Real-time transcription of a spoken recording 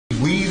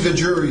the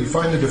jury,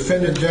 find the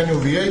defendant, Daniel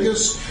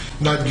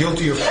Villegas, not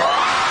guilty of...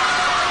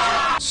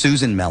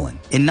 Susan Mellon.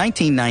 In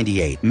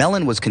 1998,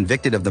 Mellon was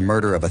convicted of the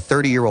murder of a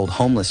 30-year-old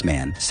homeless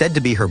man, said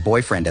to be her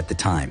boyfriend at the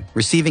time,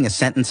 receiving a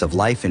sentence of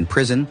life in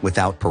prison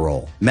without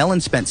parole. Mellon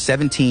spent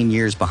 17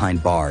 years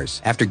behind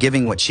bars after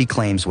giving what she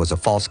claims was a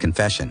false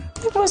confession.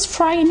 It was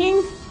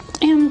frightening,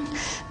 and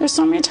there's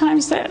so many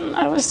times that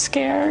I was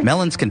scared.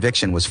 Mellon's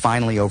conviction was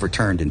finally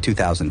overturned in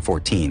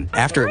 2014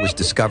 after it was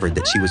discovered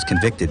that she was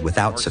convicted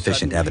without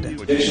sufficient evidence.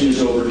 Conviction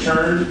is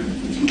overturned.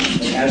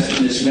 As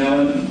to Ms.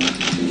 Mellon,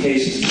 the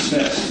case is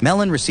dismissed.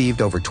 Mellon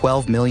received over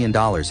 $12 million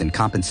in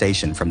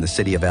compensation from the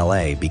city of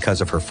LA because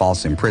of her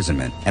false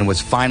imprisonment and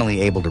was finally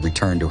able to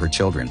return to her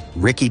children.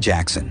 Ricky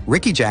Jackson.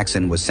 Ricky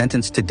Jackson was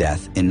sentenced to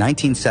death in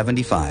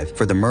 1975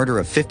 for the murder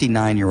of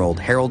 59-year-old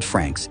Harold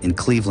Franks in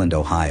Cleveland,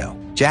 Ohio.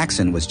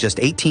 Jackson was just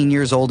 18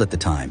 years old at the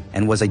time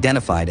and was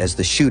identified as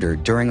the shooter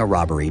during a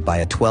robbery by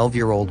a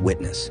 12-year-old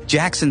witness.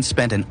 Jackson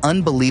spent an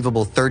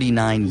unbelievable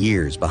 39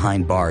 years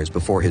behind bars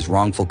before his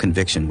wrongful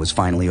conviction was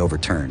finally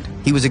overturned.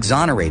 He was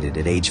exonerated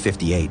at age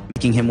 58,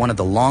 making him one of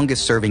the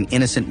longest-serving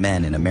innocent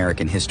men in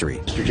American history.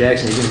 Mr.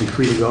 Jackson, you're going to be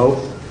free to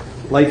go.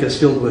 Life is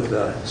filled with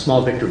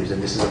small victories,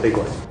 and this is a big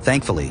one.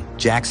 Thankfully,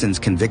 Jackson's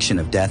conviction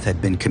of death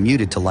had been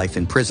commuted to life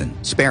in prison,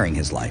 sparing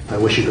his life. I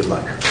wish you good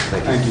luck.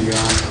 Thank you, Your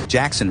Honor.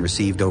 Jackson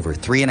received over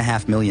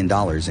 $3.5 million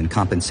in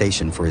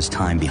compensation for his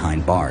time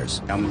behind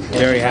bars. I'm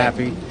very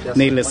happy,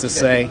 needless to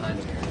say.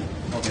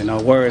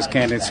 Words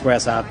can't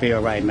express how I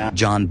feel right now.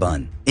 John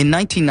Bunn. In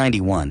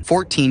 1991,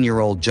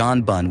 14-year-old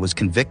John Bunn was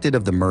convicted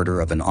of the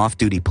murder of an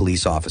off-duty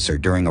police officer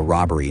during a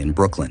robbery in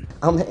Brooklyn.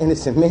 I'm an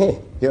innocent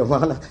man, Your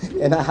Honor,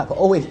 and I have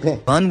always been.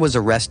 Bunn was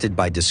arrested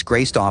by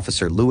disgraced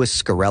officer Louis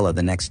Scarella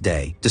the next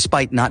day,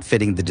 despite not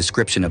fitting the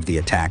description of the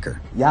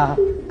attacker. Y'all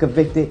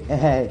convicted and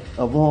had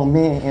a wrong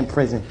man in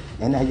prison,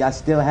 and now y'all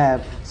still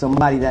have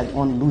somebody that's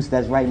on the loose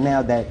that's right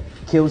now that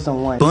killed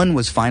someone. Bunn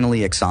was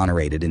finally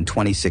exonerated in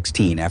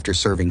 2016 after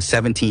serving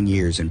 17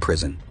 years in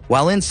prison.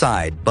 While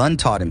inside, Bunn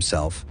taught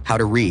himself how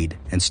to read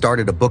and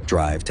started a book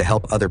drive to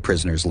help other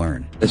prisoners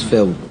learn. I just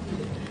feel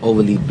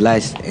overly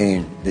blessed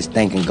and just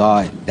thanking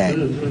God that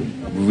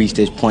we reached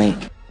this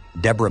point.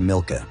 Deborah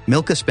Milka.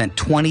 Milka spent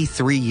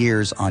 23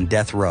 years on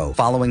death row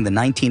following the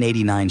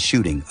 1989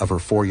 shooting of her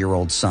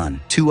 4-year-old son.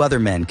 2 other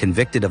men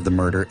convicted of the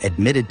murder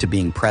admitted to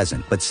being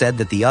present, but said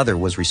that the other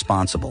was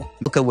responsible.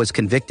 Milka was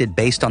convicted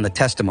based on the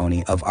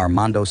testimony of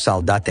Armando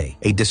Saldate,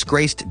 a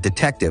disgraced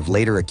detective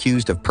later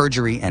accused of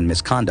perjury and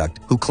misconduct,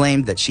 who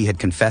claimed that she had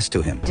confessed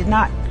to him. I did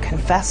not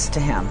confess to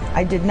him.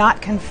 I did not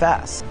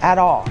confess at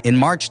all. In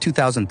March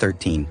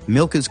 2013,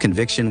 Milka's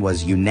conviction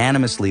was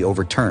unanimously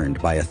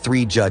overturned by a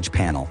 3-judge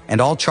panel,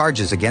 and all charges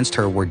against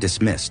her were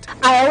dismissed.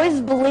 I always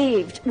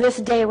believed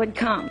this day would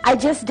come. I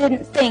just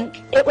didn't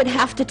think it would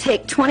have to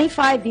take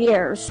 25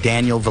 years.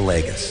 Daniel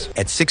Villegas.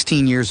 At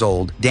 16 years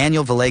old,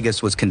 Daniel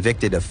Villegas was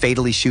convicted of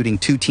fatally shooting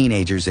 2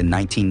 teenagers in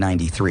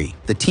 1993.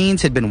 The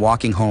teens had been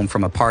walking home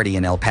from a party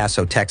in El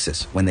Paso,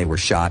 Texas, when they were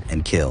shot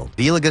and killed.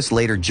 Villegas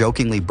later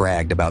jokingly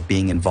bragged about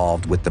being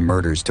involved with the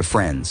murders to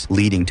friends,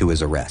 leading to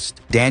his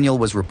arrest. Daniel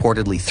was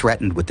reportedly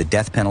threatened with the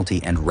death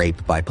penalty and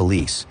rape by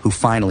police, who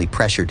finally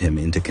pressured him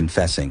into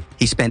confessing.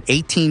 He spent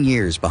 18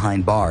 years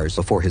behind bars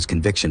before his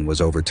conviction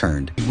was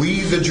overturned. We,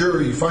 the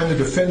jury, find the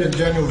defendant,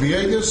 Daniel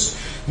Villegas,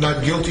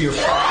 not guilty of...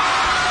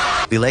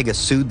 Villegas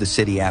sued the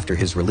city after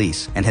his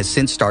release and has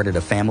since started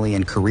a family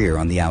and career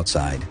on the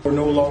outside. We're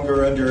no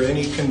longer under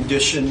any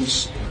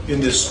conditions in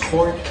this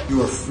court.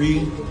 You are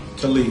free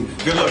to leave.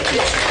 Good luck to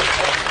you.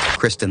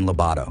 Kristen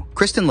Lobato.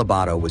 Kristen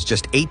Lobato was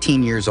just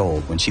 18 years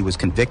old when she was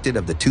convicted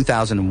of the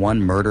 2001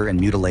 murder and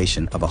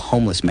mutilation of a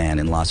homeless man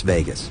in Las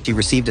Vegas. She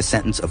received a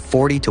sentence of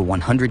 40 to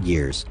 100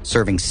 years,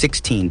 serving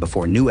 16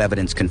 before new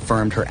evidence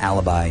confirmed her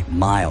alibi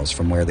miles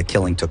from where the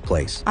killing took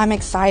place. I'm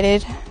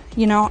excited.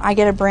 I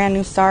get a brand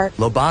new start.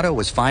 Lobato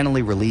was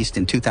finally released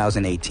in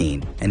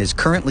 2018 and is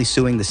currently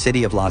suing the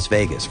city of Las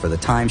Vegas for the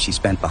time she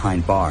spent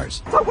behind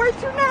bars. So where's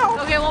you now?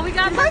 Okay, well, we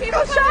got more people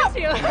to talk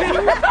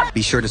to.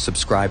 Be sure to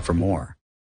subscribe for more.